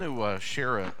To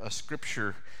share a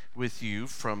scripture with you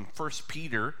from 1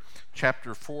 Peter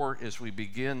chapter 4 as we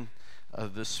begin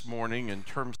this morning in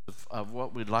terms of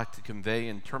what we'd like to convey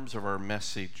in terms of our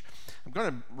message. I'm going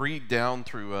to read down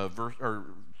through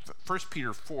 1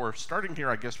 Peter 4, starting here,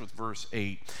 I guess, with verse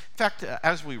 8. In fact,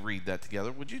 as we read that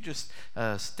together, would you just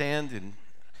stand in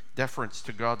deference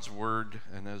to God's word,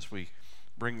 and as we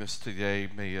bring this today,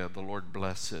 may the Lord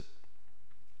bless it.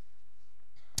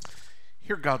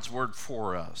 Hear God's word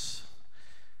for us.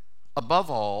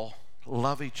 Above all,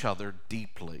 love each other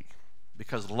deeply,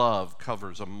 because love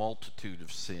covers a multitude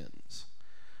of sins.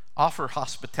 Offer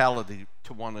hospitality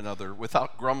to one another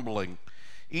without grumbling.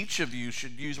 Each of you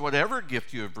should use whatever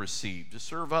gift you have received to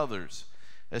serve others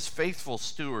as faithful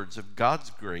stewards of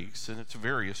God's grace in its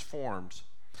various forms.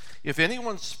 If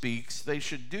anyone speaks, they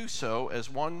should do so as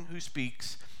one who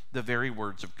speaks the very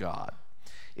words of God.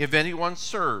 If anyone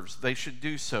serves, they should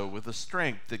do so with the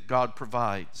strength that God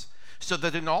provides, so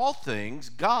that in all things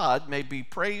God may be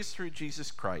praised through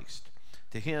Jesus Christ.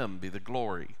 To him be the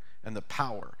glory and the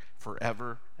power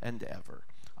forever and ever.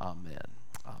 Amen.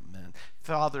 Amen.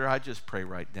 Father, I just pray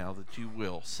right now that you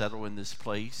will settle in this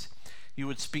place. You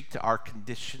would speak to our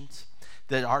conditions,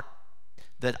 that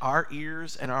our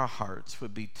ears and our hearts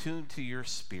would be tuned to your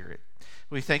spirit.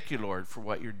 We thank you, Lord, for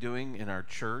what you're doing in our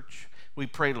church. We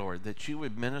pray, Lord, that you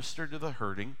would minister to the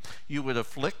hurting, you would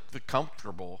afflict the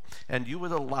comfortable, and you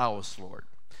would allow us, Lord,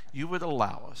 you would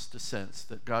allow us to sense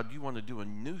that, God, you want to do a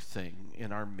new thing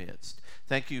in our midst.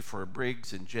 Thank you for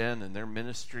Briggs and Jen and their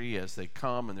ministry as they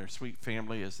come, and their sweet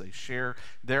family as they share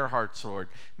their hearts, Lord.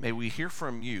 May we hear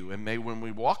from you, and may when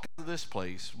we walk into this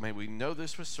place, may we know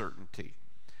this with certainty.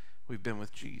 We've been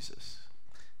with Jesus.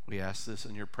 We ask this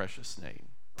in your precious name.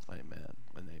 Amen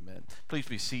and amen. Please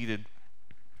be seated.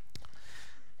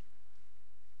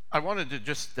 I wanted to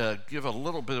just give a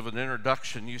little bit of an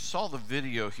introduction. You saw the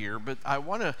video here, but I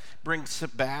want to bring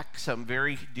back some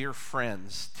very dear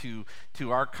friends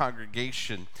to our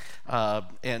congregation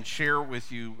and share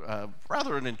with you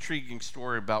rather an intriguing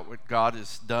story about what God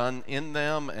has done in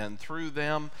them and through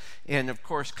them, and of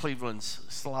course Cleveland's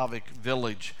Slavic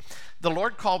Village. The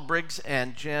Lord called Briggs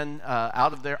and Jen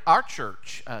out of our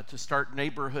church to start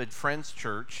Neighborhood Friends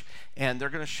Church, and they're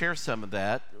going to share some of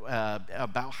that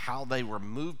about how they were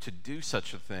moved to do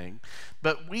such a thing.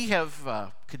 But we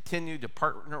have continued to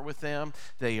partner with them.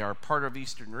 They are part of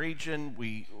Eastern Region.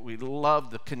 We love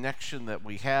the connection that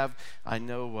we have. I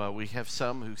know we have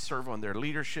some who serve on their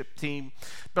leadership team.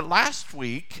 But last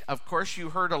week, of course,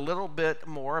 you heard a little bit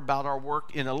more about our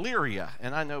work in Elyria,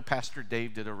 and I know Pastor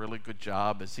Dave did a really good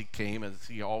job as he came, as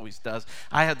he always does.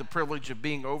 I had the privilege of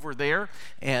being over there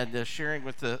and sharing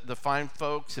with the fine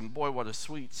folks, and boy, what a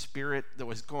sweet spirit that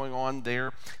was going on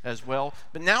there as well.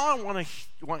 But now I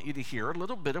want you to hear a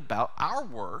little bit about our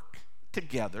work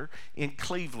together in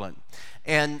Cleveland.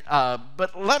 And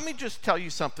but let me just tell you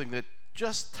something that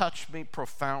just touched me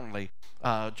profoundly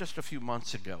just a few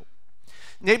months ago.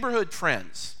 Neighborhood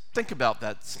Friends. Think about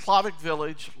that. Slavic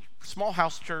Village, small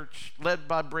house church led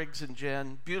by Briggs and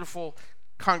Jen. Beautiful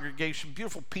congregation,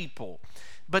 beautiful people.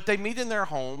 But they meet in their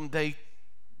home. The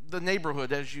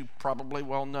neighborhood, as you probably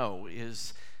well know,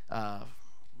 is,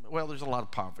 there's a lot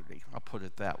of poverty. I'll put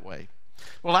it that way.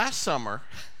 Well, last summer,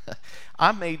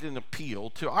 I made an appeal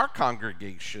to our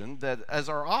congregation that as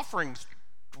our offerings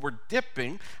were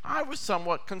dipping, I was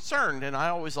somewhat concerned, and I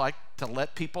always like to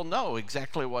let people know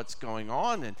exactly what's going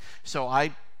on. And so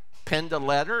I penned a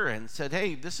letter and said,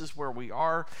 hey, this is where we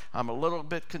are. I'm a little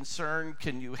bit concerned.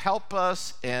 Can you help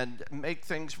us and make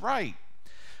things right?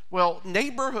 Well,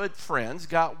 Neighborhood Friends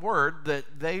got word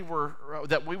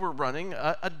that we were running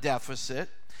a deficit.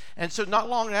 And so not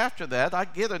long after that, I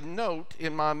get a note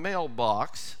in my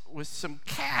mailbox with some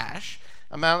cash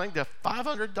amounting to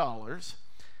 $500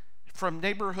 from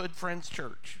Neighborhood Friends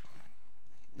Church.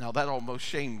 Now, that almost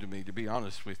shamed me, to be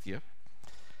honest with you,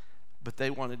 but they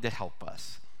wanted to help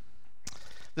us.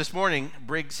 This morning,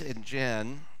 Briggs and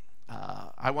Jen,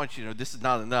 I want you to know this is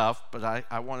not enough, but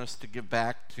I want us to give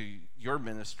back to your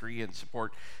ministry and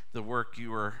support the work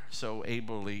you are so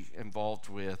ably involved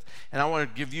with. And I want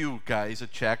to give you guys a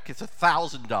check. It's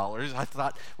 $1,000. I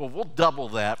thought, well, we'll double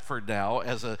that for now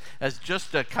as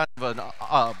just a kind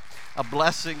of a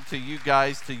blessing to you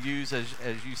guys to use as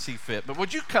you see fit. But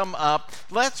would you come up?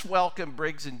 Let's welcome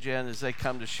Briggs and Jen as they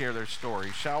come to share their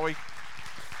story, shall we?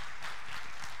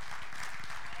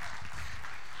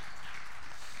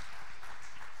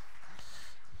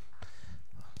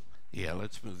 Yeah,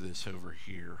 let's move this over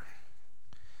here.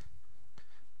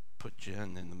 Put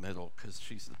Jen in the middle because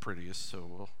she's the prettiest, so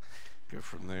we'll go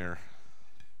from there.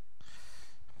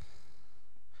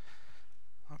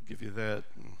 I'll give you that.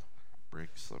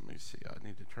 breaks. Let me see. I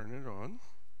need to turn it on.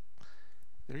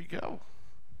 There you go.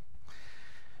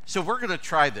 So we're going to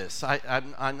try this.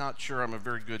 I'm not sure I'm a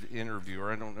very good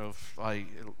interviewer. I don't know if I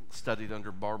studied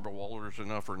under Barbara Walters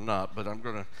enough or not, but I'm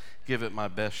going to give it my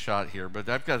best shot here. But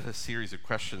I've got a series of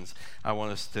questions I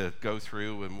want us to go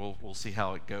through, and we'll see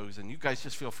how it goes. And you guys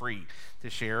just feel free to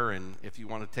share, and if you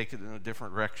want to take it in a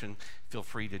different direction, feel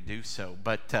free to do so.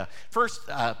 But first,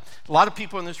 a lot of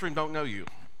people in this room don't know you.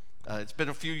 It's been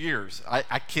a few years.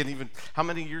 I can't even, how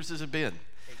many years has it been?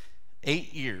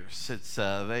 8 years since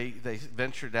they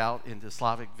ventured out into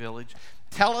Slavic Village.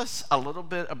 Tell us a little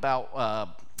bit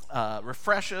about,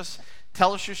 refresh us,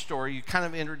 tell us your story. You kind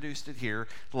of introduced it here.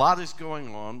 A lot is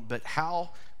going on, but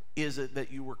how is it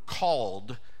that you were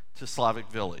called to Slavic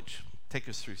Village? Take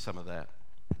us through some of that.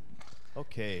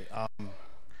 Okay.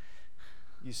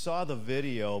 You saw the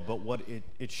video, but what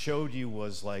it showed you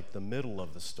was like the middle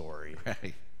of the story.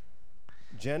 Right.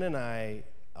 Jen and I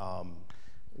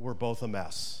were both a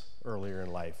mess earlier in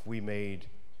life. We made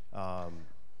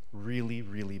really,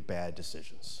 really bad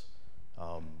decisions.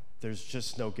 There's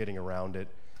just no getting around it.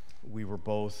 We were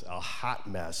both a hot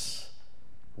mess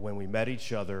when we met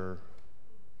each other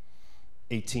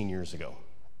 18 years ago.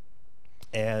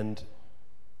 And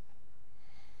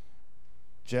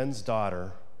Jen's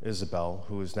daughter, Isabel,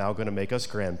 who is now going to make us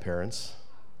grandparents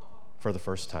for the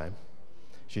first time.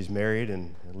 She's married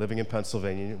and living in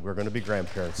Pennsylvania. We're going to be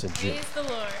grandparents in June. Praise the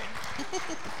Lord.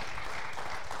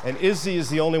 And Izzy is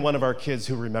the only one of our kids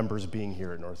who remembers being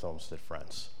here at North Olmsted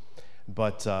Friends.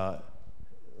 But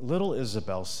little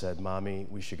Isabel said, "Mommy,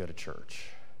 we should go to church."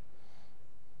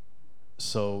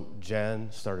 So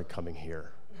Jen started coming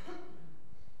here.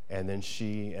 And then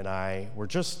she and I were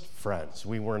just friends.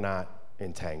 We were not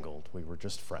entangled. We were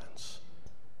just friends.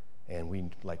 And we,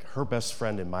 like, her best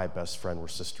friend and my best friend were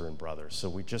sister and brother. So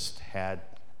we just had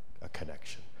a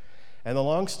connection. And the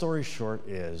long story short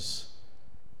is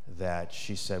that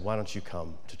she said, "Why don't you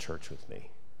come to church with me?"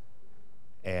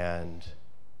 And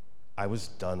I was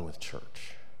done with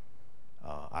church.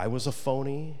 I was a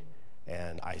phony,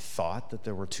 and I thought that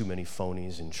there were too many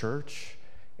phonies in church,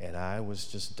 and I was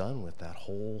just done with that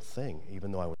whole thing.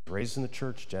 Even though I was raised in the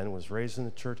church, Jen was raised in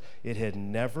the church, it had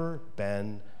never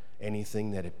been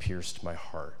anything that had pierced my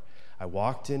heart. I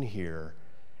walked in here,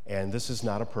 and this is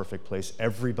not a perfect place.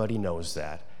 Everybody knows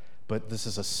that, but this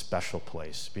is a special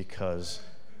place because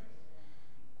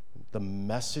the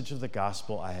message of the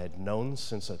gospel I had known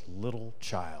since a little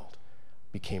child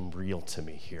became real to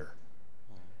me here.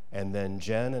 And then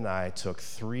Jen and I took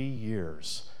 3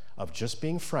 years of just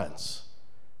being friends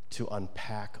to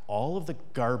unpack all of the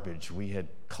garbage we had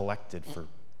collected for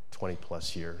 20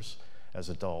 plus years as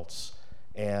adults,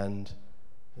 and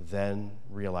then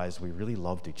realized we really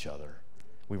loved each other.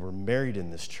 We were married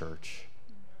in this church.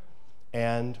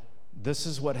 And this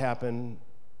is what happened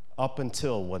up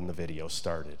until when the video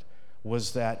started,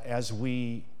 was that as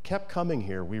we kept coming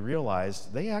here, we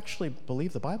realized they actually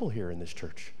believe the Bible here in this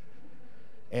church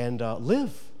and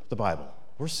live the Bible.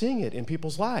 We're seeing it in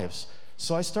people's lives.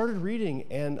 So I started reading,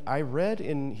 and I read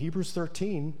in Hebrews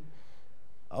 13,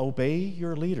 "Obey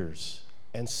your leaders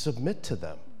and submit to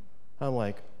them." I'm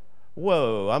like,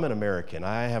 whoa, I'm an American.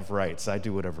 I have rights. I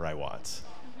do whatever I want.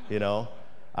 You know,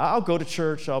 I'll go to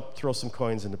church. I'll throw some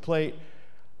coins in the plate.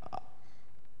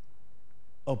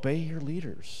 Obey your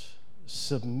leaders.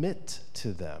 Submit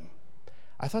to them.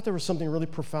 I thought there was something really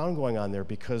profound going on there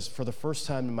because for the first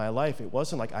time in my life, it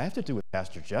wasn't like I have to do what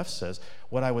Pastor Jeff says.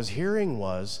 What I was hearing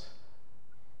was,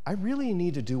 I really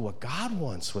need to do what God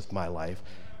wants with my life.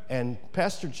 And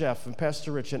Pastor Jeff and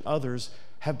Pastor Rich and others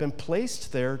have been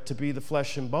placed there to be the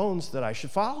flesh and bones that I should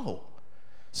follow.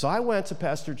 So I went to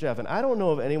Pastor Jeff, and I don't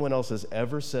know if anyone else has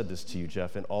ever said this to you,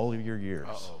 Jeff, in all of your years.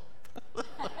 Uh-oh.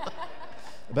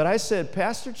 But I said,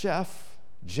 "Pastor Jeff,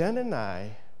 Jen and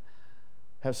I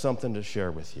have something to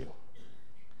share with you.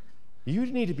 You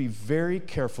need to be very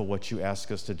careful what you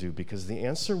ask us to do because the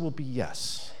answer will be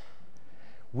yes.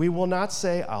 We will not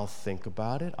say, 'I'll think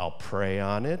about it, I'll pray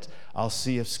on it, I'll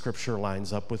see if Scripture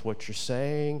lines up with what you're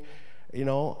saying,' you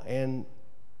know, and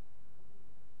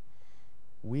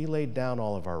we laid down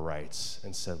all of our rights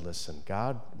and said, 'Listen,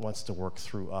 God wants to work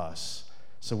through us,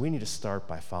 so we need to start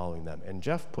by following them.' And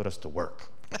Jeff put us to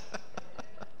work.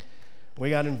 We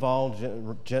got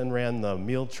involved. Jen ran the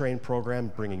meal train program,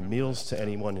 bringing meals to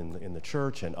anyone in the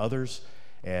church and others.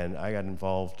 And I got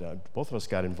involved, both of us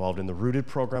got involved in the Rooted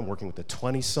program, working with the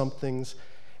 20-somethings,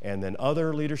 and then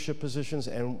other leadership positions.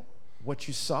 And what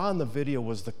you saw in the video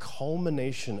was the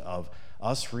culmination of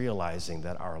us realizing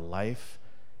that our life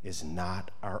is not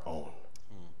our own.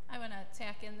 I want to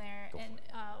tack in there.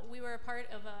 We were a part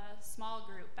of a small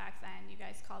group back then. You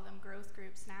guys call them growth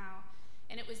groups now.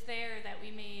 And it was there that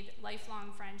we made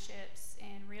lifelong friendships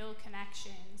and real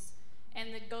connections.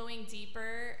 And the going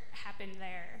deeper happened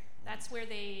there. That's where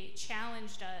they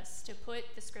challenged us to put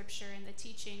the scripture and the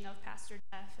teaching of Pastor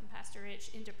Jeff and Pastor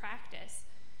Rich into practice.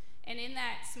 And in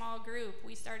that small group,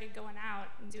 we started going out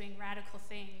and doing radical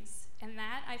things. And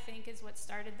that, I think, is what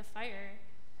started the fire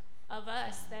of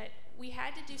us, that we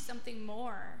had to do something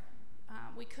more.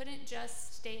 We couldn't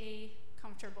just stay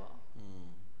comfortable.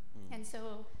 And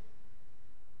so,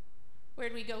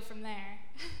 where'd we go from there?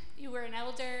 You were an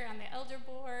elder on the elder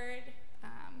board.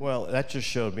 Well, that just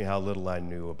showed me how little I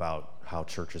knew about how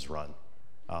churches run.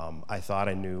 I thought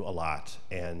I knew a lot,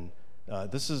 and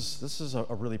this is a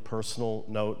really personal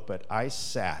note, but I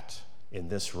sat in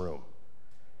this room,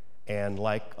 and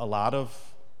like a lot of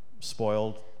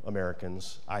spoiled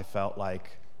Americans, I felt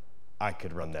like I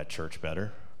could run that church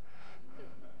better.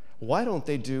 Why don't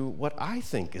they do what I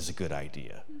think is a good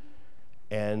idea?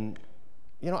 And,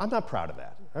 I'm not proud of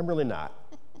that. I'm really not,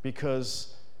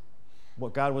 because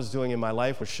what God was doing in my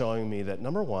life was showing me that,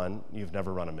 number one, you've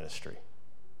never run a ministry.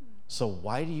 So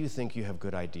why do you think you have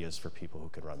good ideas for people who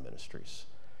can run ministries?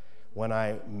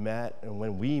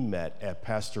 When we met at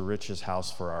Pastor Rich's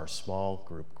house for our small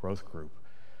group, growth group,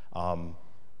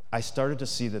 I started to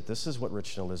see that this is what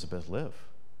Rich and Elizabeth live.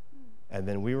 And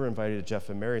then we were invited to Jeff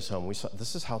and Mary's home. We saw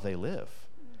this is how they live.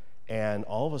 And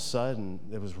all of a sudden,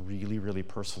 it was really, really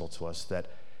personal to us that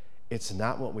it's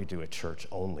not what we do at church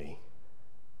only.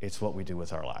 It's what we do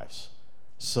with our lives.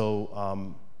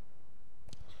 So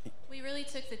we really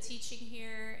took the teaching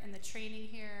here and the training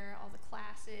here, all the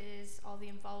classes, all the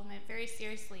involvement very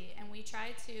seriously. And we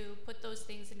tried to put those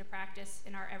things into practice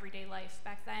in our everyday life.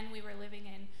 Back then, we were living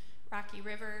in Rocky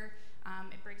River.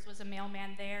 Briggs was a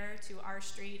mailman there to our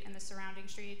street and the surrounding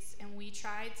streets, and we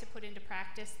tried to put into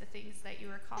practice the things that you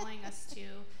were calling us to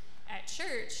at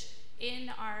church in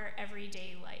our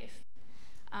everyday life.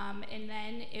 And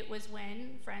then it was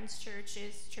when Friends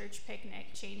Church's church picnic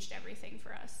changed everything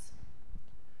for us.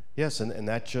 Yes, and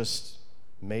that just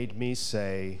made me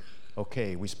say,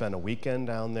 okay, we spent a weekend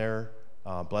down there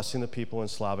blessing the people in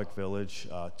Slavic Village.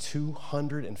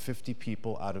 250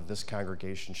 people out of this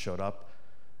congregation showed up,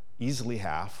 easily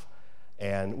half,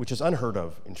 and which is unheard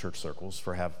of in church circles,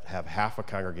 for have half a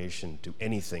congregation do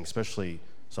anything, especially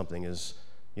something as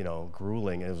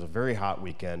grueling. It was a very hot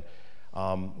weekend.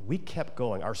 We kept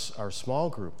going. Our small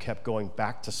group kept going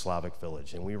back to Slavic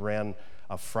Village, and we ran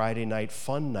a Friday night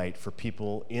fun night for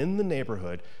people in the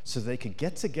neighborhood so they could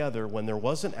get together when there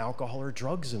wasn't alcohol or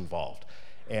drugs involved.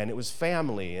 And it was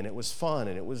family, and it was fun,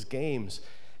 and it was games.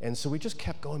 And so we just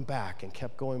kept going back and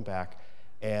kept going back.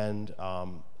 And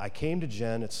I came to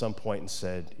Jen at some point and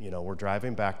said, we're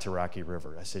driving back to Rocky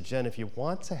River. I said, Jen, if you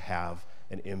want to have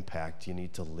an impact, you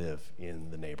need to live in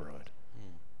the neighborhood.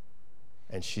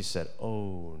 And she said,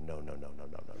 oh, no.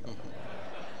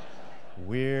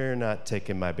 We're not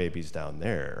taking my babies down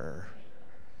there.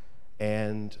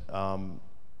 And I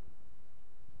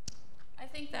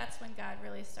think that's when God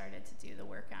really started to do the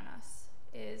work on us,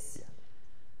 is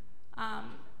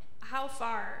how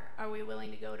far are we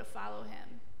willing to go to follow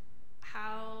him?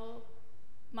 How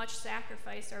much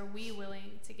sacrifice are we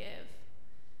willing to give?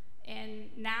 And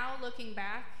now looking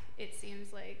back, it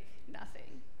seems like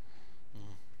nothing.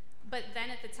 But then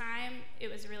at the time, it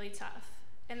was really tough.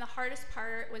 And the hardest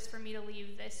part was for me to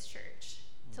leave this church,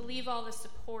 to leave all the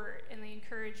support and the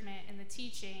encouragement and the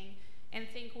teaching and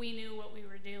think we knew what we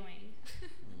were doing.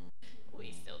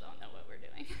 We still don't know what we're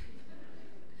doing.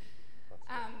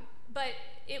 But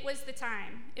it was the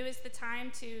time. It was the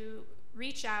time to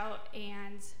reach out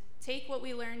and take what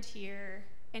we learned here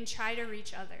and try to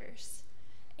reach others.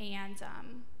 And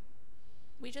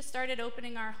we just started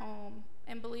opening our home,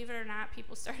 and believe it or not,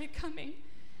 people started coming.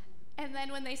 And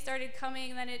then when they started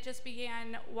coming, then it just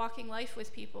began walking life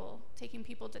with people, taking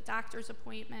people to doctor's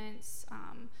appointments,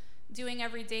 doing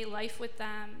everyday life with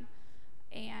them.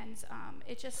 And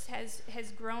it just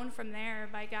has grown from there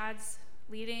by God's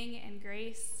leading and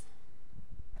grace.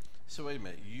 So wait a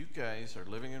minute, you guys are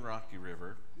living in Rocky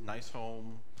River, nice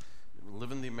home,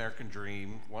 living the American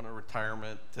dream, want a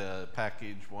retirement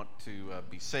package, want to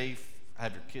be safe,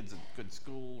 have your kids in good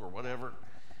school or whatever,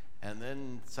 and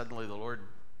then suddenly the Lord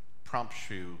prompts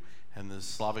you, and this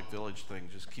Slavic Village thing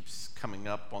just keeps coming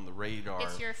up on the radar.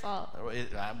 It's your fault.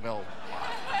 No.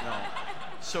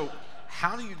 So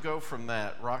how do you go from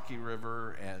that, Rocky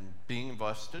River, and being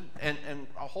invested, and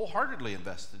wholeheartedly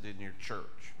invested in your church,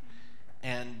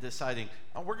 and deciding,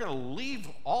 we're going to leave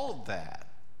all of that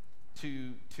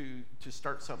to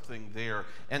start something there.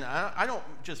 And I don't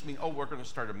just mean, we're going to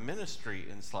start a ministry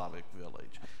in Slavic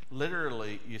Village.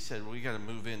 Literally, you said, we got to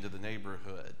move into the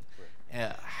neighborhood.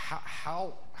 Right.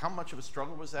 How much of a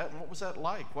struggle was that, and what was that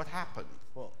like? What happened?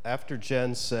 Well, after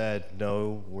Jen said,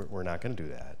 no, we're not going to do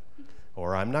that,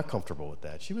 or I'm not comfortable with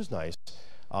that, she was nice.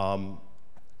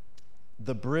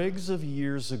 The Briggs of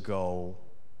years ago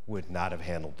would not have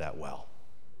handled that well.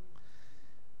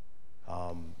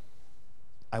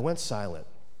 I went silent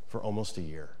for almost a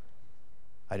year.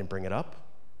 I didn't bring it up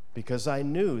because I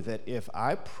knew that if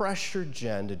I pressured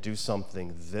Jen to do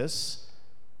something this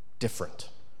different,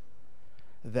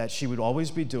 that she would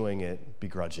always be doing it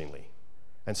begrudgingly.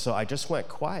 And so I just went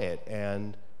quiet,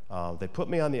 and they put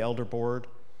me on the elder board.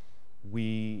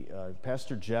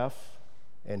 Pastor Jeff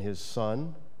and his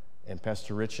son and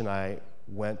Pastor Rich and I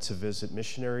went to visit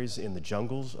missionaries in the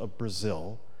jungles of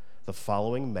Brazil the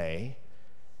following May.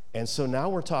 And so now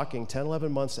we're talking 10,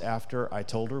 11 months after I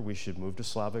told her we should move to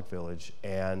Slavic Village,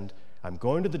 and I'm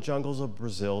going to the jungles of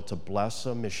Brazil to bless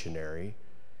a missionary.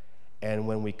 And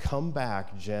when we come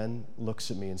back, Jen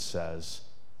looks at me and says,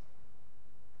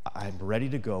 I'm ready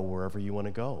to go wherever you want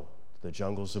to go. The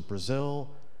jungles of Brazil,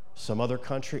 some other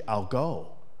country, I'll go.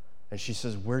 And she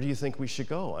says, where do you think we should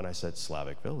go? And I said,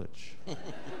 Slavic Village.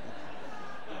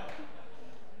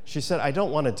 She said, I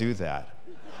don't want to do that,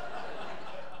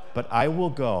 but I will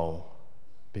go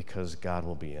because God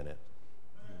will be in it.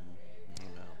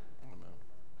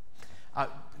 Amen.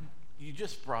 You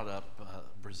just brought up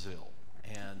Brazil,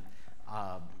 and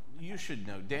you should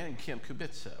know Dan and Kim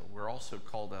Kubica were also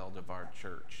called out of our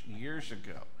church years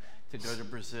ago to go to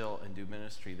Brazil and do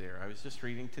ministry there. I was just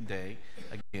reading today,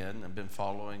 again, I've been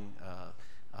following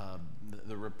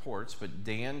the reports, but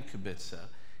Dan Kubica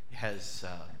has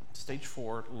stage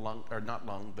 4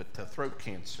 throat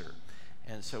cancer.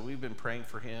 And so we've been praying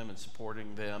for him and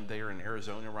supporting them. They are in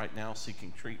Arizona right now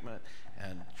seeking treatment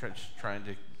and trying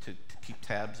to keep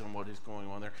tabs on what is going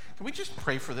on there. Can we just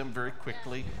pray for them very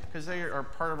quickly? Because they are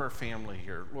part of our family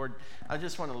here. Lord, I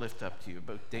just want to lift up to you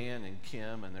both Dan and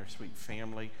Kim and their sweet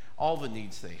family, all the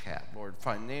needs they have, Lord,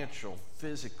 financial,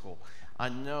 physical. I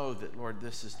know that, Lord,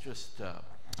 this is just,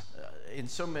 in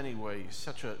so many ways,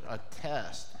 such a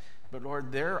test. But,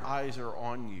 Lord, their eyes are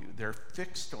on you. They're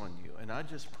fixed on you. And I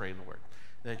just pray, Lord,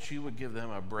 that you would give them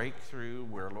a breakthrough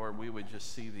where, Lord, we would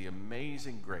just see the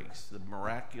amazing grace, the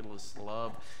miraculous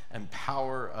love and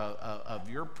power of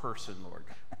your person, Lord,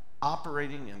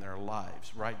 operating in their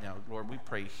lives right now. Lord, we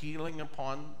pray healing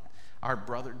upon our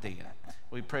brother Dan.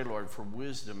 We pray, Lord, for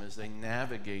wisdom as they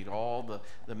navigate all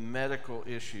the medical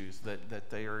issues that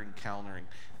they are encountering.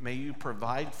 May you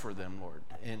provide for them, Lord,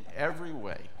 in every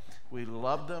way. We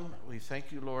love them. We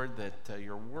thank you, Lord, that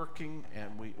you're working,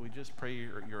 and we just pray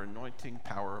your anointing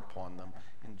power upon them.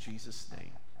 In Jesus'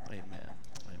 name, amen.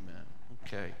 Amen.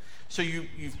 Okay. So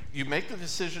you make the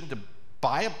decision to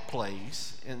buy a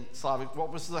place in Slavic.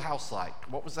 What was the house like?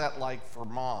 What was that like for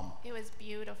Mom? It was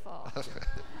beautiful.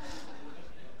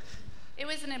 It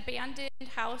was an abandoned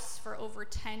house for over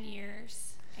 10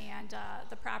 years, and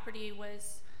the property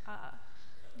was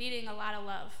needing a lot of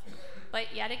love.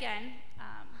 But yet again,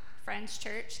 Friends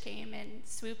Church came and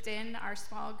swooped in our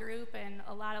small group, and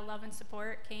a lot of love and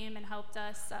support came and helped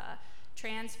us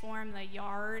transform the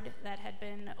yard that had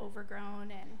been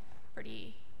overgrown and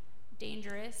pretty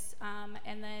dangerous.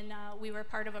 And then we were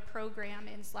part of a program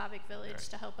in Slavic Village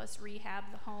to help us rehab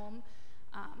the home.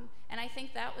 And I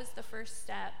think that was the first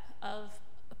step of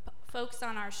folks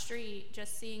on our street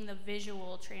just seeing the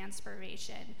visual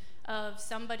transformation of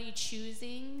somebody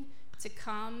choosing to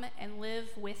come and live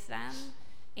with them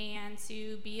and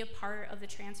to be a part of the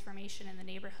transformation in the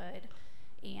neighborhood.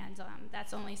 And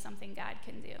that's only something God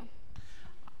can do.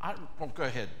 Go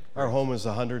ahead. Our home is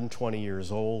 120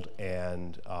 years old,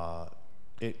 and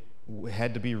it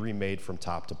had to be remade from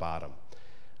top to bottom.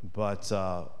 But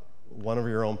one of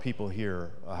your own people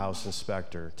here, a house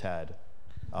inspector, Ted,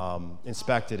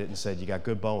 inspected it and said, you got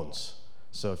good bones.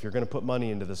 So if you're going to put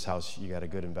money into this house, you got a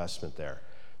good investment there.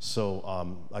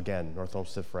 So again, North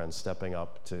Olmsted Friends stepping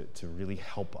up to really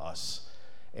help us.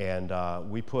 And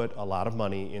we put a lot of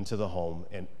money into the home,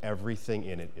 and everything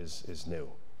in it is new.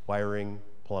 Wiring,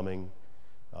 plumbing.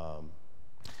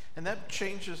 And that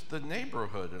changes the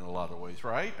neighborhood in a lot of ways,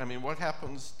 right? I mean, what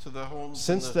happens to the homes?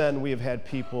 Since then, we have had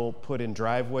people put in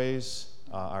driveways.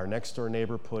 Our next door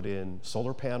neighbor put in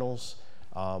solar panels.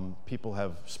 People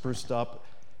have spruced up.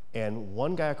 And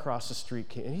one guy across the street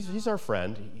came, and he's our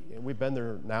friend. We've been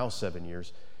there now 7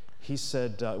 years. He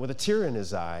said, with a tear in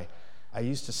his eye, I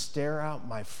used to stare out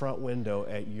my front window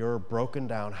at your broken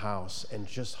down house and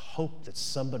just hope that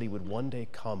somebody would one day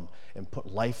come and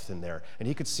put life in there. And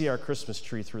he could see our Christmas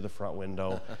tree through the front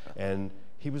window, and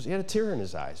he had a tear in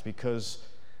his eyes because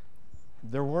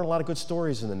there weren't a lot of good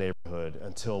stories in the neighborhood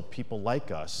until people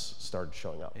like us started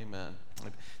showing up. Amen.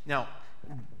 Now,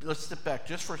 let's step back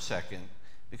just for a second,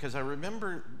 because I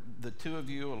remember the two of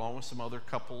you, along with some other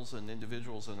couples and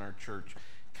individuals in our church,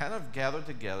 kind of gathered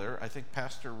together. I think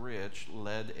Pastor Rich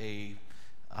led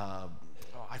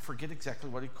I forget exactly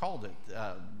what he called it,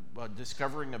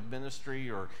 discovering a ministry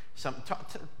or something.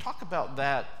 Talk about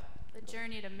that. The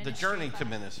journey to ministry. The journey to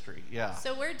ministry, yeah.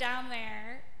 So we're down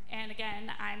there, and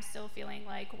again, I'm still feeling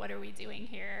like, what are we doing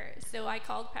here? So I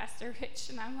called Pastor Rich,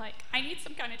 and I'm like, I need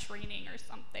some kind of training or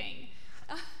something.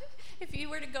 If you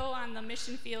were to go on the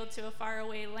mission field to a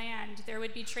faraway land, there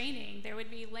would be training, there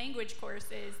would be language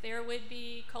courses, there would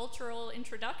be cultural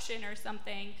introduction or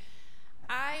something.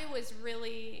 I was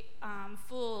really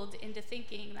fooled into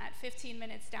thinking that 15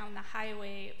 minutes down the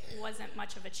highway wasn't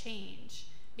much of a change,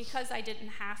 because I didn't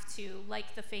have to,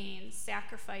 like the Fains,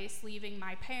 sacrifice leaving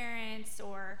my parents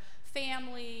or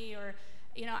family, or,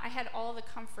 I had all the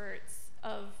comforts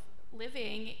of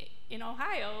living in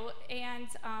Ohio, and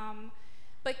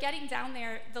but getting down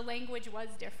there, the language was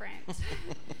different.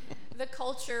 The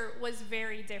culture was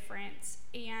very different,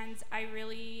 and I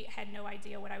really had no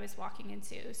idea what I was walking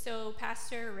into. So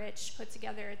Pastor Rich put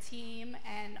together a team,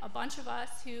 and a bunch of us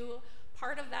who,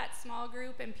 part of that small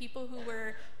group, and people who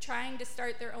were trying to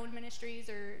start their own ministries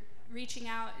or reaching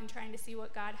out and trying to see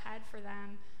what God had for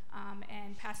them,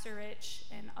 and Pastor Rich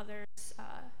and others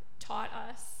taught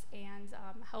us and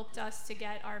helped us to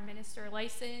get our minister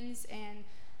license and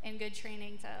good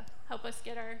training to help us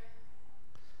get our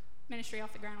ministry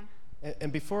off the ground.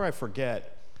 And before I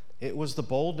forget, it was the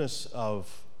boldness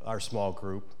of our small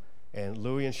group, and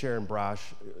Louis and Sharon Brosh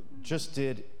just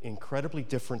did incredibly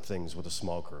different things with a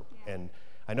small group. Yeah. And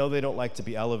I know they don't like to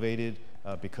be elevated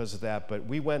because of that, but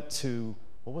we went to,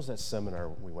 what was that seminar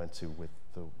we went to with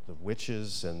the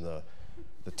witches and the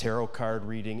tarot card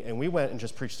reading? And we went and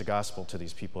just preached the gospel to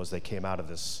these people as they came out of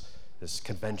this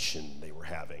convention they were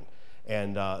having.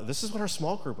 And this is what our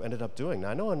small group ended up doing. Now,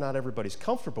 I know not everybody's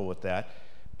comfortable with that,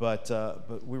 but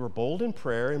we were bold in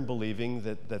prayer and believing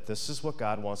that this is what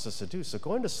God wants us to do. So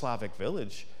going to Slavic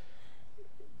Village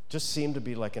just seemed to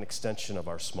be like an extension of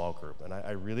our small group. And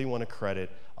I really want to credit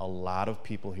a lot of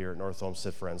people here at North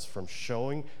Olmsted Friends for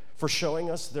showing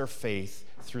us their faith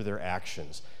through their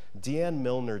actions. Deanne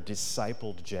Milner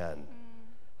discipled Jen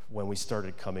when we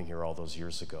started coming here all those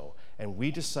years ago. And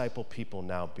we disciple people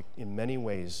now, in many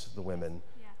ways, the women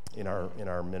in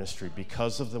our ministry,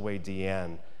 because of the way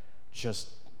Deanne just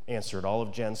answered all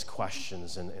of Jen's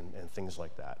questions and things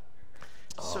like that.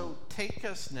 So take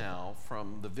us now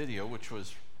from the video, which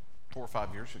was 4 or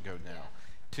 5 years ago now,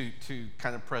 to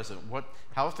kind of present.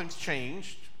 How have things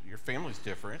changed? Your family's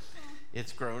different.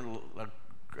 It's grown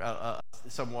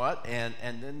somewhat, and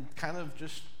then kind of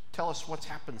just tell us what's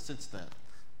happened since then.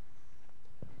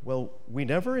 Well, we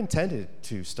never intended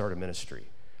to start a ministry.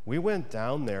 We went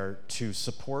down there to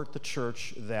support the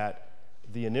church that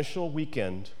the initial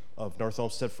weekend of North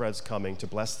Olmsted Fred's coming to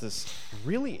bless this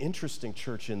really interesting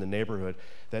church in the neighborhood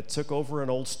that took over an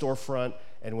old storefront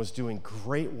and was doing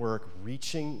great work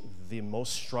reaching the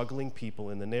most struggling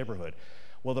people in the neighborhood.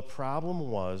 Well, the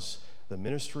problem was the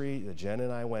ministry that Jen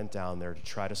and I went down there to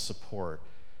try to support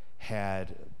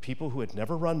had people who had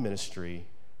never run ministry,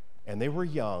 and they were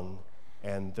young,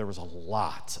 and there was a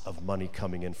lot of money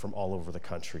coming in from all over the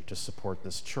country to support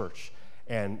this church.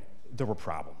 And there were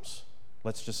problems.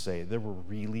 Let's just say there were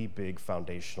really big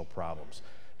foundational problems.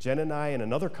 Jen and I and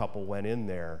another couple went in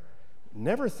there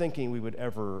never thinking we would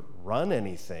ever run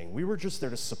anything. We were just there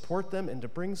to support them and to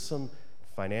bring some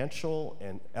financial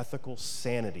and ethical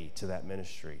sanity to that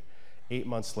ministry. 8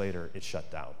 months later, it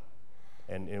shut down,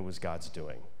 and it was God's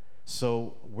doing.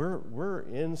 So we're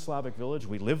in Slavic Village.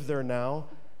 We live there now.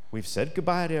 We've said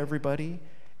goodbye to everybody,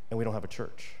 and we don't have a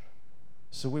church.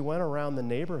 So we went around the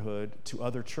neighborhood to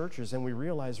other churches, and we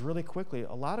realized really quickly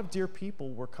a lot of dear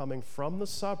people were coming from the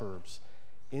suburbs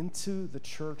into the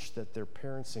church that their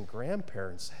parents and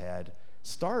grandparents had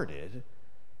started,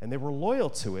 and they were loyal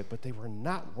to it, but they were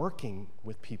not working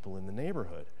with people in the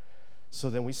neighborhood. So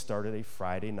then we started a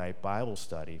Friday night Bible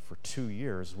study for 2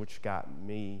 years, which got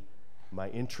me my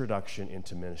introduction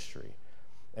into ministry.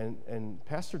 And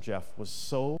Pastor Jeff was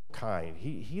so kind.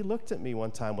 He looked at me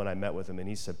one time when I met with him, and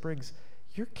he said, "Briggs,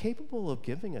 you're capable of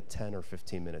giving a 10 or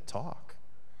 15-minute talk."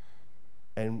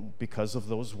 And because of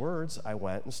those words, I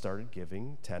went and started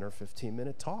giving 10 or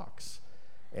 15-minute talks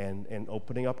and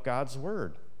opening up God's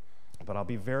Word. But I'll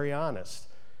be very honest.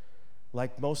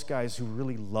 Like most guys who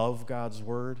really love God's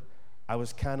word, I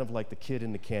was kind of like the kid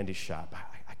in the candy shop.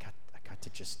 I got to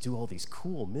just do all these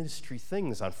cool ministry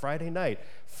things on Friday night.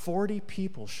 40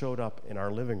 people showed up in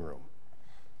our living room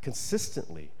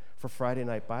consistently for Friday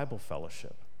night Bible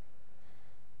fellowship.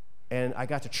 And I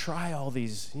got to try all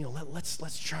these,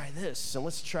 let's try this and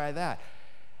let's try that.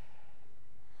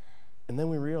 And then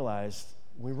we realized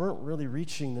we weren't really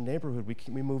reaching the neighborhood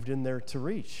we moved in there to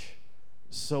reach.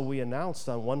 So we announced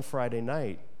on one Friday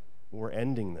night, we're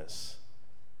ending this.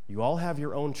 You all have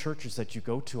your own churches that you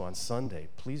go to on Sunday.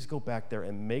 Please go back there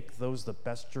and make those the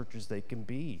best churches they can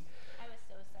be. I was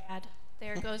so sad.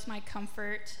 There goes my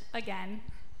comfort again.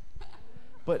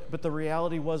 But the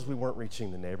reality was we weren't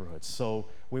reaching the neighborhood. So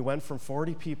we went from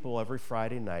 40 people every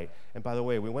Friday night. And by the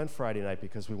way, we went Friday night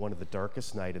because we wanted the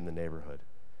darkest night in the neighborhood.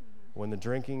 When the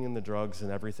drinking and the drugs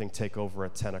and everything take over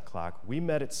at 10 o'clock, we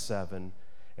met at 7,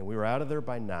 and we were out of there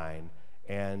by 9,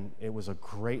 and it was a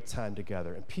great time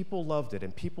together. And people loved it,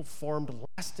 and people formed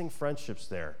lasting friendships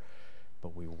there.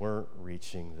 But we weren't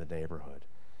reaching the neighborhood.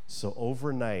 So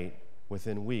overnight,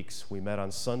 within weeks, we met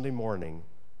on Sunday morning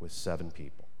with 7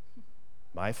 people.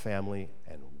 My family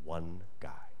and one guy.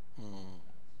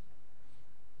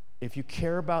 If you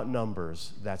care about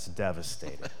numbers, that's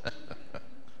devastating.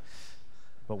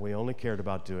 But we only cared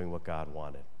about doing what God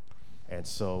wanted. And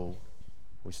so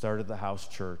we started the house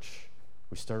church.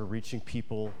 We started reaching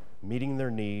people, meeting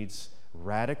their needs,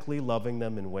 radically loving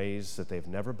them in ways that they've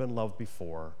never been loved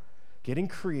before, getting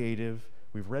creative.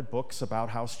 We've read books about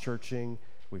house churching.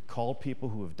 We've called people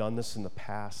who have done this in the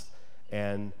past.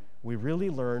 And we really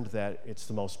learned that it's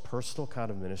the most personal kind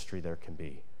of ministry there can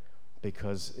be,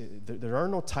 because there are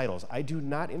no titles. I do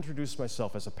not introduce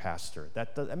myself as a pastor.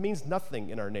 That means nothing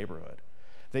in our neighborhood.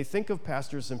 They think of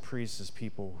pastors and priests as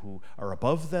people who are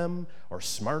above them or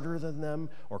smarter than them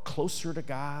or closer to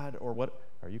God or what?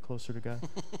 Are you closer to God?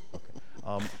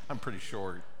 Okay. I'm pretty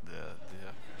sure.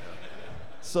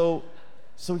 So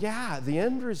the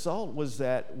end result was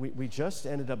that we just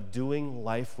ended up doing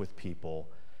life with people,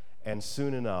 and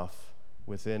soon enough,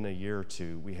 within a year or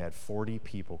two, we had 40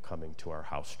 people coming to our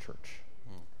house church.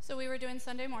 So we were doing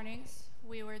Sunday mornings.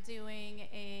 We were doing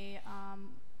a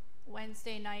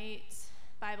Wednesday night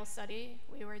Bible study.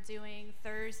 We were doing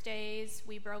Thursdays.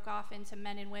 We broke off into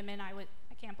men and women. I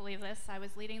can't believe this. I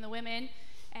was leading the women,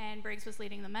 and Briggs was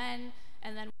leading the men.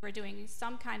 And then we were doing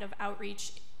some kind of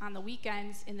outreach on the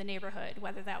weekends in the neighborhood,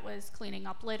 whether that was cleaning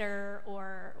up litter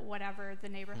or whatever the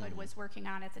neighborhood was working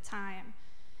on at the time.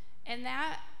 And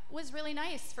that was really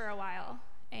nice for a while.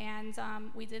 And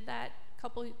we did that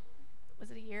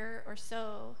was it a year or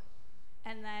so?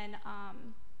 And then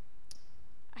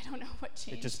I don't know what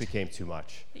changed. It just became too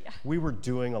much. Yeah. We were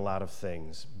doing a lot of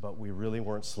things, but we really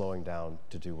weren't slowing down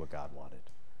to do what God wanted.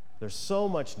 There's so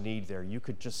much need there. You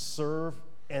could just serve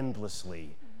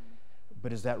endlessly.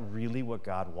 But is that really what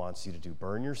God wants you to do?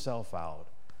 Burn yourself out.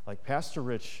 Like Pastor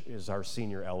Rich is our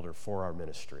senior elder for our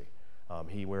ministry.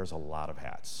 He wears a lot of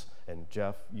hats. And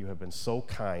Jeff, you have been so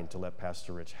kind to let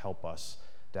Pastor Rich help us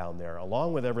down there,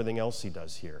 along with everything else he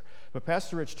does here. But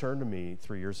Pastor Rich turned to me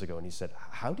 3 years ago and he said,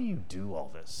 how do you do all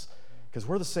this? Because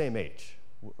we're the same age.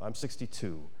 I'm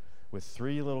 62, with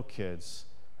 3 little kids.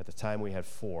 At the time we had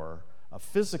 4, a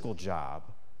physical job,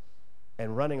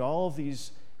 and running all of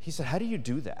these. He said, how do you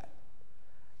do that?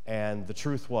 And the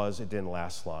truth was, it didn't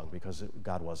last long because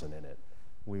God wasn't in it.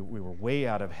 We were way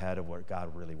out ahead of what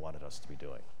God really wanted us to be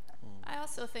doing. I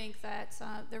also think that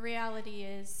the reality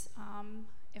is,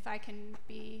 if I can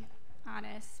be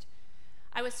honest,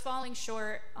 I was falling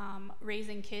short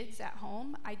raising kids at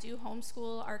home. I do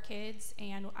homeschool our kids,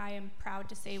 and I am proud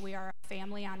to say we are a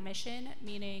family on mission,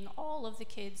 meaning all of the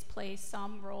kids play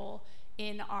some role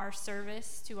in our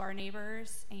service to our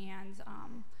neighbors and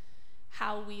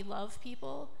how we love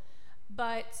people.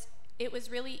 But it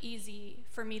was really easy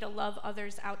for me to love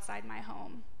others outside my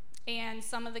home. And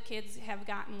some of the kids have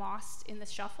gotten lost in the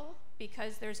shuffle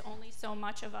because there's only so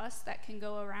much of us that can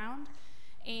go around.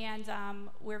 And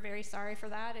we're very sorry for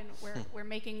that, and we're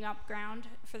making up ground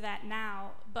for that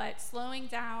now. But slowing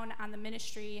down on the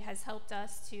ministry has helped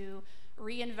us to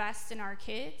reinvest in our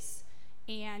kids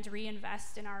and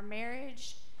reinvest in our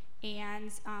marriage.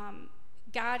 And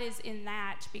God is in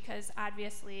that because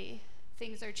obviously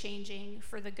things are changing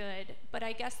for the good. But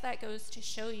I guess that goes to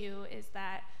show you is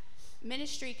that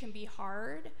ministry can be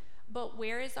hard, but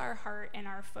where is our heart and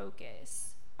our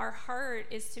focus? Our heart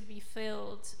is to be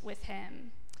filled with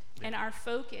Him, and our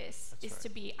focus is to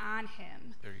be on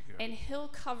Him. There you go. And He'll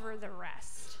cover the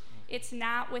rest. It's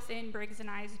not within Briggs and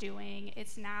I's doing.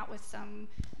 It's not with some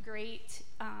great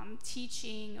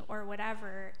teaching or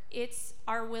whatever. It's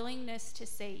our willingness to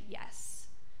say yes.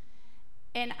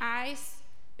 And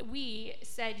we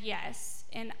said yes,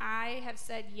 and I have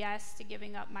said yes to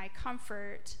giving up my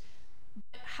comfort.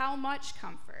 But how much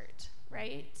comfort,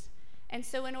 right? And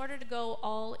so in order to go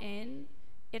all in,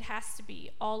 it has to be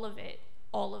all of it,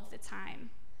 all of the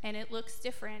time. And it looks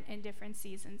different in different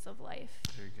seasons of life.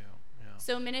 There you go. Yeah.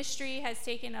 So ministry has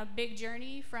taken a big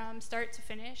journey from start to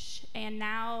finish, and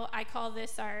now I call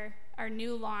this our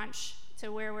new launch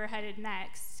to where we're headed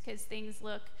next, because things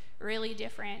look really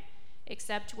different,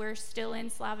 except we're still in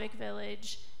Slavic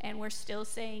Village, and we're still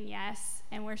saying yes,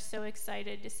 and we're so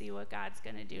excited to see what God's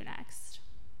going to do next.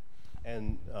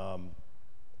 And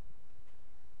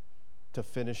to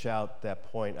finish out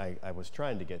that point I was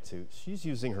trying to get to, she's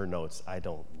using her notes. I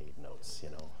don't need notes, you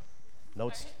know.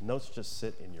 Notes just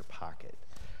sit in your pocket.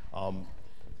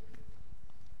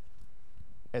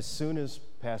 As soon as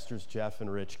Pastors Jeff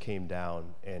and Rich came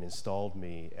down and installed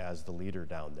me as the leader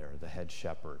down there, the head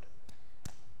shepherd,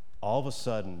 all of a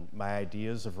sudden, my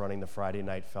ideas of running the Friday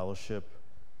night fellowship,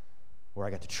 where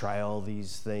I got to try all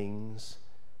these things,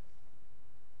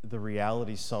 the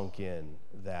reality sunk in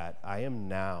that I am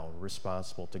now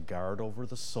responsible to guard over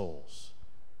the souls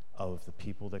of the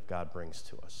people that God brings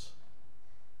to us.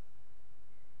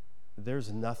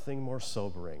 There's nothing more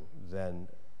sobering than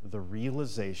the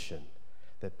realization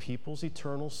that people's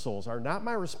eternal souls are not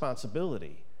my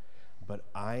responsibility, but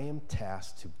I am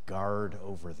tasked to guard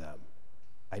over them.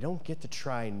 I don't get to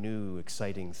try new,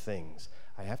 exciting things.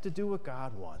 I have to do what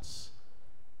God wants.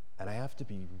 And I have to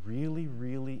be really,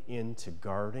 really into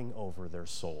guarding over their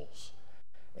souls.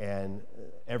 And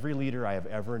every leader I have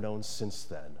ever known since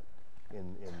then,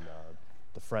 in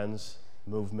the Friends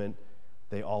movement,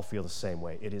 they all feel the same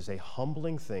way. It is a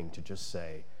humbling thing to just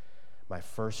say, my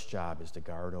first job is to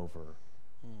guard over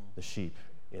the sheep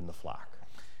in the flock.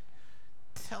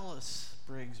 Tell us,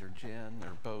 Briggs or Jen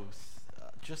or both,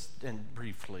 just and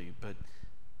briefly, but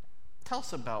tell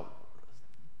us about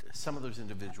some of those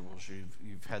individuals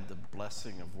you've had the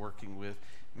blessing of working with,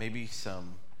 maybe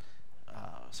some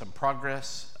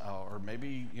progress, or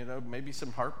maybe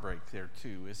some heartbreak there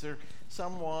too. Is there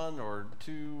someone or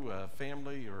two, a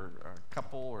family or a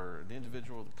couple or an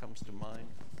individual that comes to mind?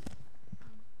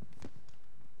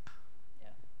 Yeah.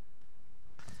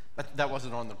 But that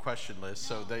wasn't on the question list,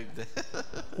 so they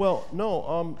Well,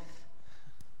 no.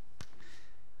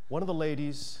 One of the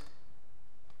ladies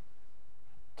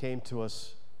came to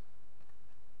us.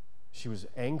 She was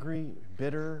angry,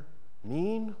 bitter,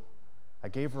 mean. I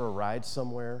gave her a ride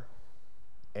somewhere,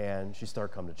 and she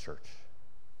started coming to church.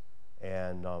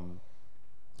 And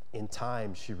in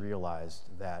time, she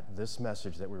realized that this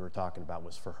message that we were talking about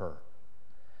was for her.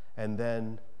 And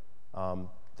then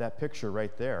that picture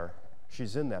right there,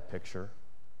 she's in that picture.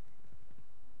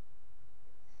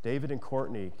 David and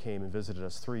Courtney came and visited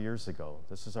us 3 years ago.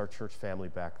 This is our church family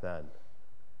back then.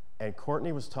 And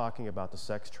Courtney was talking about the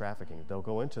sex trafficking. They'll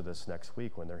go into this next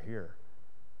week when they're here.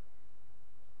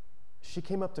 She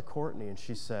came up to Courtney and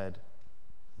she said,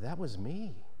 that was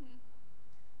me.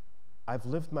 I've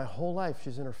lived my whole life.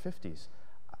 She's in her 50s.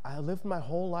 I lived my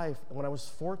whole life. When I was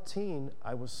 14,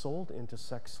 I was sold into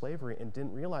sex slavery and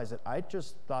didn't realize it. I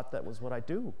just thought that was what I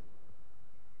do.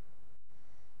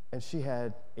 And she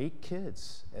had 8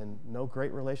 kids and no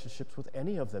great relationships with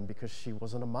any of them because she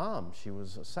wasn't a mom. She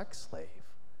was a sex slave.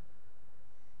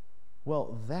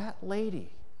 Well, that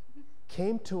lady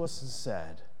came to us and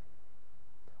said,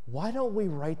 why don't we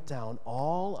write down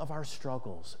all of our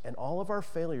struggles and all of our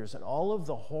failures and all of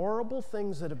the horrible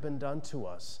things that have been done to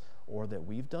us or that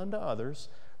we've done to others,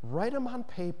 write them on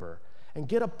paper and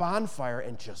get a bonfire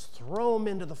and just throw them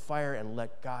into the fire and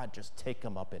let God just take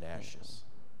them up in ashes.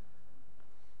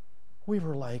 We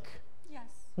were like, yes,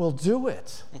 we'll do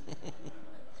it.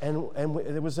 And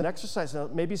it was an exercise. Now,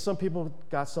 maybe some people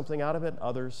got something out of it,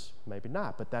 others maybe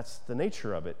not, but that's the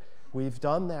nature of it. We've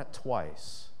done that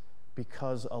twice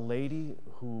because a lady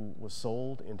who was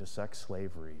sold into sex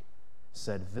slavery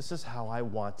said, this is how I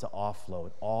want to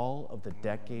offload all of the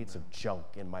decades of junk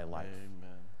in my life.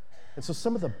 Amen. And so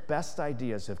some of the best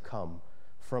ideas have come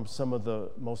from some of the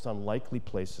most unlikely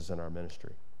places in our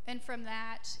ministry. And from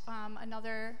that,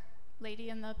 another lady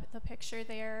in the picture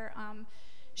there,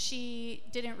 she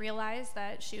didn't realize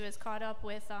that she was caught up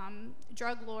with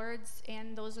drug lords,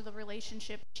 and those are the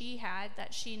relationships she had,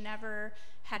 that she never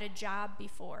had a job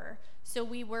before. So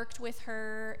we worked with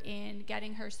her in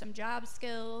getting her some job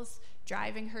skills,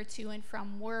 driving her to and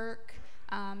from work.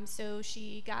 So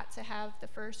she got to have the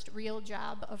first real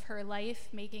job of her life,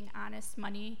 making honest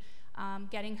money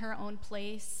getting her own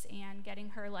place and getting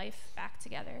her life back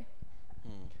together.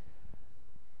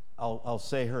 I'll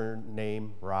say her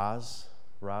name, Roz.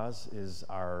 Roz is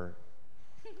our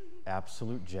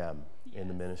absolute gem in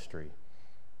the ministry.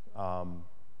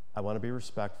 I want to be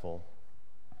respectful.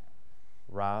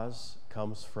 Roz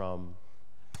comes from,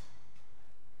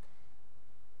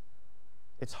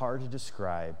 it's hard to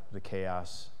describe the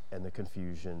chaos and the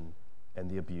confusion and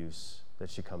the abuse that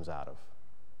she comes out of.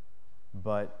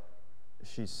 But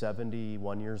she's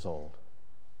 71 years old.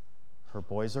 Her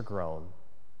boys are grown.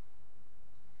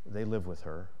 They live with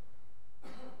her.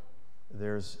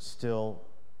 There's still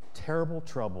terrible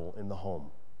trouble in the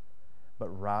home. But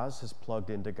Roz has plugged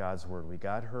into God's Word. We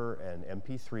got her an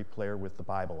MP3 player with the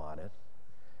Bible on it.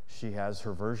 She has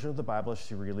her version of the Bible.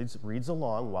 She reads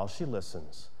along while she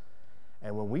listens.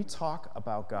 And when we talk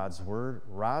about God's Word,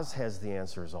 Roz has the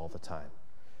answers all the time.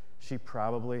 She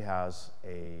probably has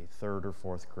a 3rd or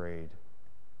 4th grade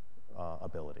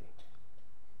ability.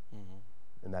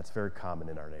 Mm-hmm. And that's very common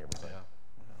in our neighborhood.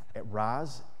 Yeah.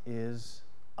 Roz is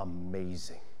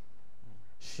amazing.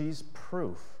 She's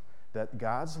proof that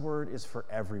God's Word is for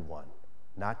everyone,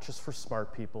 not just for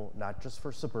smart people, not just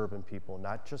for suburban people,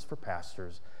 not just for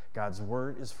pastors. God's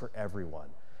Word is for everyone.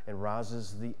 And Roz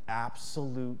is the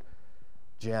absolute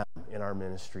gem in our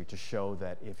ministry to show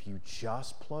that if you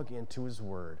just plug into His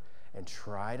Word and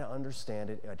try to understand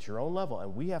it at your own level,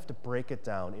 and we have to break it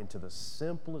down into the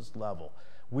simplest level,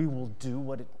 we will do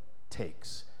what it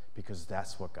takes because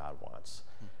that's what God wants.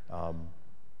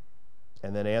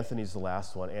 And then Anthony's the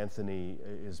last one. Anthony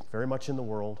is very much in the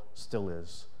world, still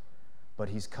is, but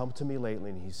he's come to me lately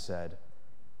and he said,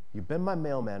 "You've been my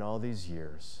mailman all these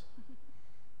years.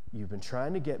 You've been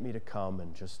trying to get me to come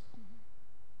and just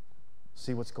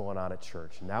see what's going on at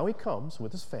church." Now he comes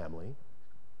with his family.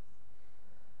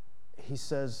 He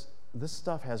says, "This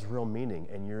stuff has real meaning,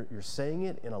 and you're saying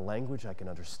it in a language I can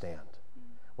understand."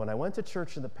 When I went to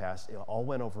church in the past, it all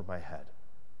went over my head.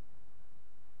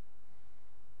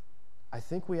 I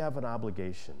think we have an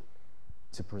obligation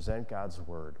to present God's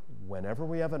Word whenever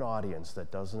we have an audience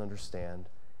that doesn't understand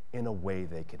in a way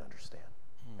they can understand.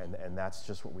 And that's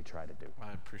just what we try to do.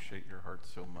 I appreciate your heart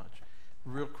so much.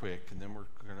 Real quick, and then we're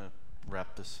going to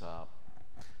wrap this up.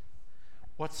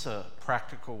 What's a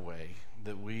practical way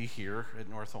that we here at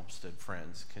North Olmsted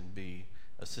Friends can be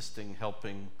assisting,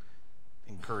 helping,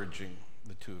 encouraging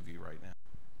the two of you right now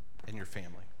and your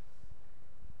family?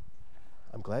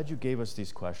 I'm glad you gave us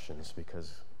these questions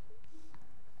because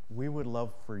we would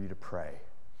love for you to pray.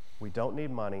 We don't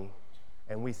need money,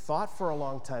 and we thought for a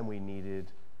long time we needed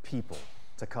people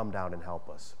to come down and help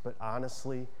us. But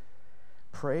honestly,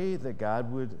 pray that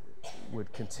God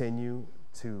would continue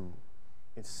to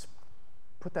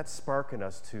put that spark in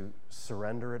us to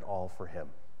surrender it all for Him.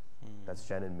 That's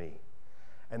Jen and me.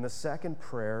 And the second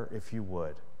prayer, if you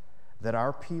would, that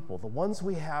our people, the ones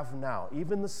we have now,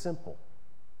 even the simple,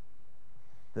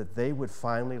 that they would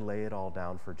finally lay it all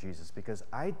down for Jesus. Because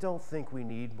I don't think we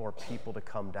need more people to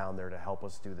come down there to help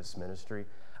us do this ministry.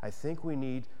 I think we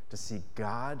need to see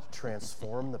God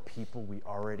transform the people we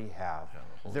already have.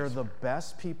 They're the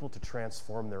best people to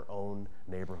transform their own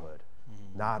neighborhood,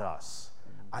 not us.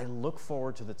 I look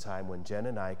forward to the time when Jen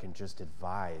and I can just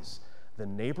advise the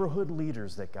neighborhood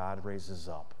leaders that God raises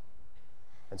up.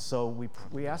 And so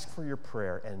we ask for your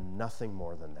prayer and nothing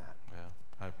more than that.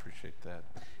 I appreciate that,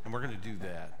 and we're going to do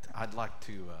that. I'd like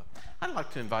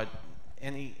to invite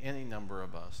any number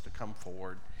of us to come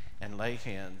forward and lay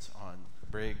hands on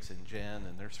Briggs and Jen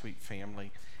and their sweet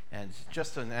family, and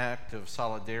just an act of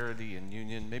solidarity and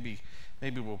union. Maybe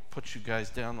we'll put you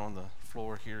guys down on the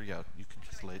floor here. Yeah, you can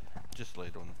just lay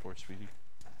it on the floor, sweetie.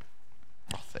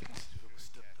 Oh, thanks.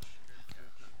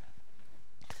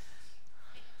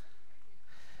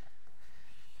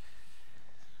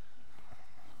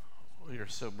 We are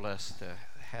so blessed to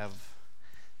have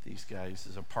these guys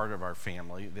as a part of our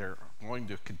family. They're going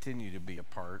to continue to be a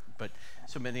part, but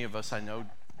so many of us I know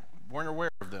weren't aware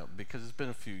of them because it's been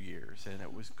a few years, and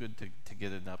it was good to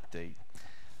get an update.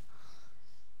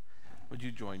 Would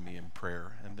you join me in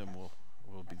prayer, and then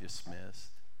we'll be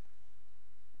dismissed.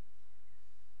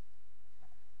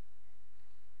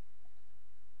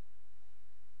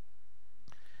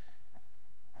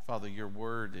 Father, your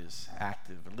word is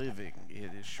active, living.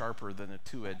 It is sharper than a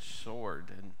two-edged sword.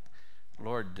 And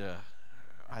Lord,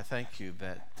 I thank you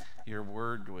that your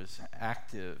word was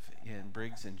active in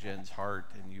Briggs and Jen's heart,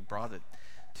 and you brought it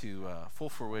to full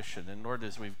fruition. And Lord,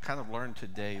 as we've kind of learned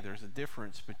today, there's a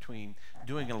difference between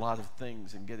doing a lot of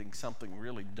things and getting something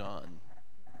really done.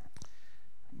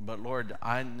 But Lord,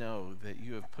 I know that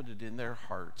you have put it in their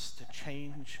hearts to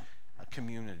change a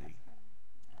community.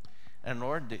 And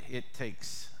Lord, it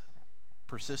takes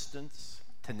persistence,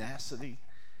 tenacity,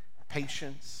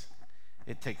 patience.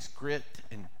 It takes grit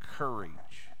and courage.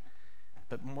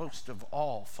 But most of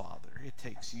all, Father, it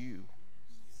takes you.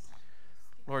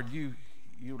 Lord, you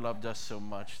loved us so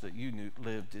much that you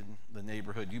lived in the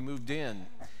neighborhood. You moved in.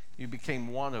 You became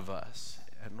one of us.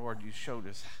 And Lord, you showed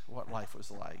us what life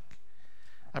was like.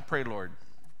 I pray, Lord,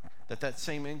 that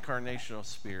same incarnational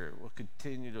spirit will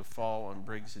continue to fall on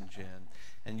Briggs and Jen,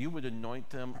 and you would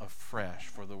anoint them afresh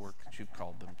for the work that you've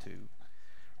called them to.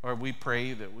 Lord, we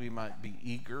pray that we might be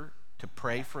eager to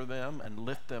pray for them and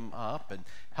lift them up and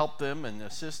help them and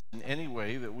assist in any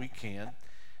way that we can.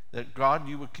 That, God,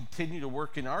 you would continue to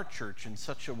work in our church in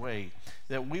such a way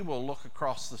that we will look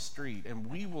across the street and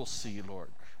we will see, Lord,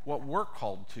 what we're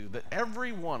called to, that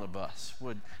every one of us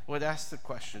would ask the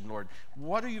question, Lord,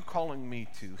 what are you calling me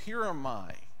to? Here am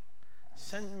I.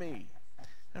 Send me.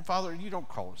 And Father, you don't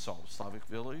call us all to Slavic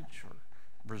Village or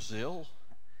Brazil,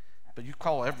 but you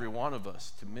call every one of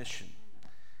us to mission.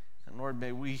 And Lord,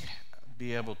 may we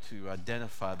be able to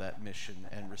identify that mission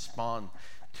and respond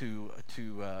to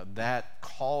that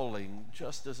calling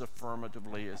just as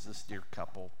affirmatively as this dear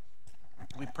couple.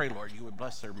 We pray, Lord, you would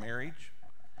bless their marriage.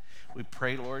 We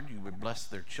pray, Lord, you would bless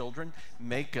their children.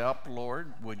 Make up,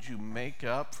 Lord, would you make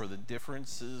up for the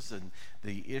differences and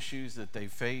the issues that they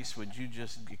face? Would you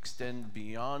just extend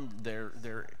beyond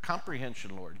their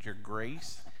comprehension, Lord, your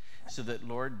grace, so that,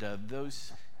 Lord,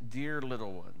 those dear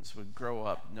little ones would grow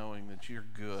up knowing that you're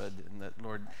good, and that,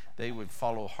 Lord, they would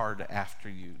follow hard after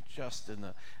you, just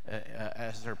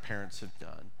as their parents have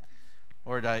done.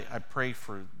 Lord, I pray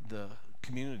for the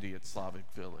community at Slavic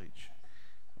Village.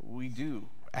 We do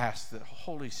ask that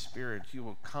Holy Spirit, you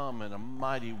will come in a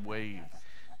mighty wave,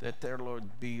 that there,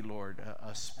 Lord, be, Lord,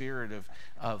 a spirit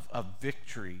of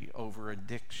victory over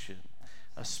addiction,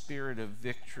 a spirit of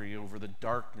victory over the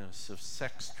darkness of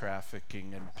sex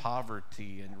trafficking and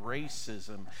poverty and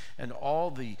racism and all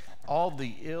the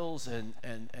ills and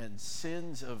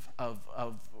sins of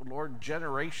Lord,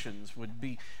 generations would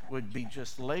be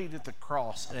just laid at the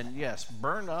cross and, yes,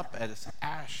 burn up at its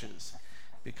ashes.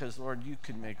 Because, Lord, you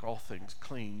can make all things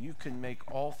clean. You can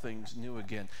make all things new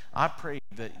again. I pray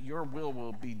that your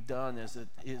will be done as it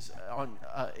is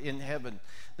in heaven.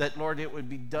 That, Lord, it would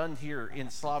be done here in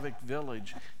Slavic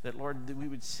Village. That, Lord, that we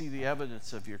would see the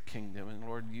evidence of your kingdom. And,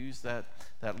 Lord, use that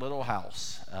little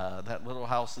house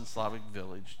in Slavic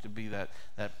Village to be that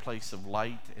place of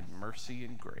light and mercy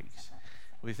and grace.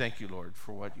 We thank you, Lord,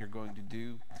 for what you're going to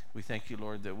do. We thank you,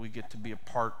 Lord, that we get to be a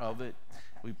part of it.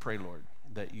 We pray, Lord,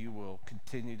 that you will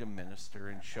continue to minister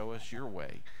and show us your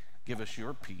way. Give us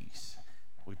your peace.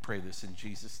 We pray this in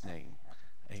Jesus' name.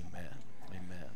 Amen. Amen.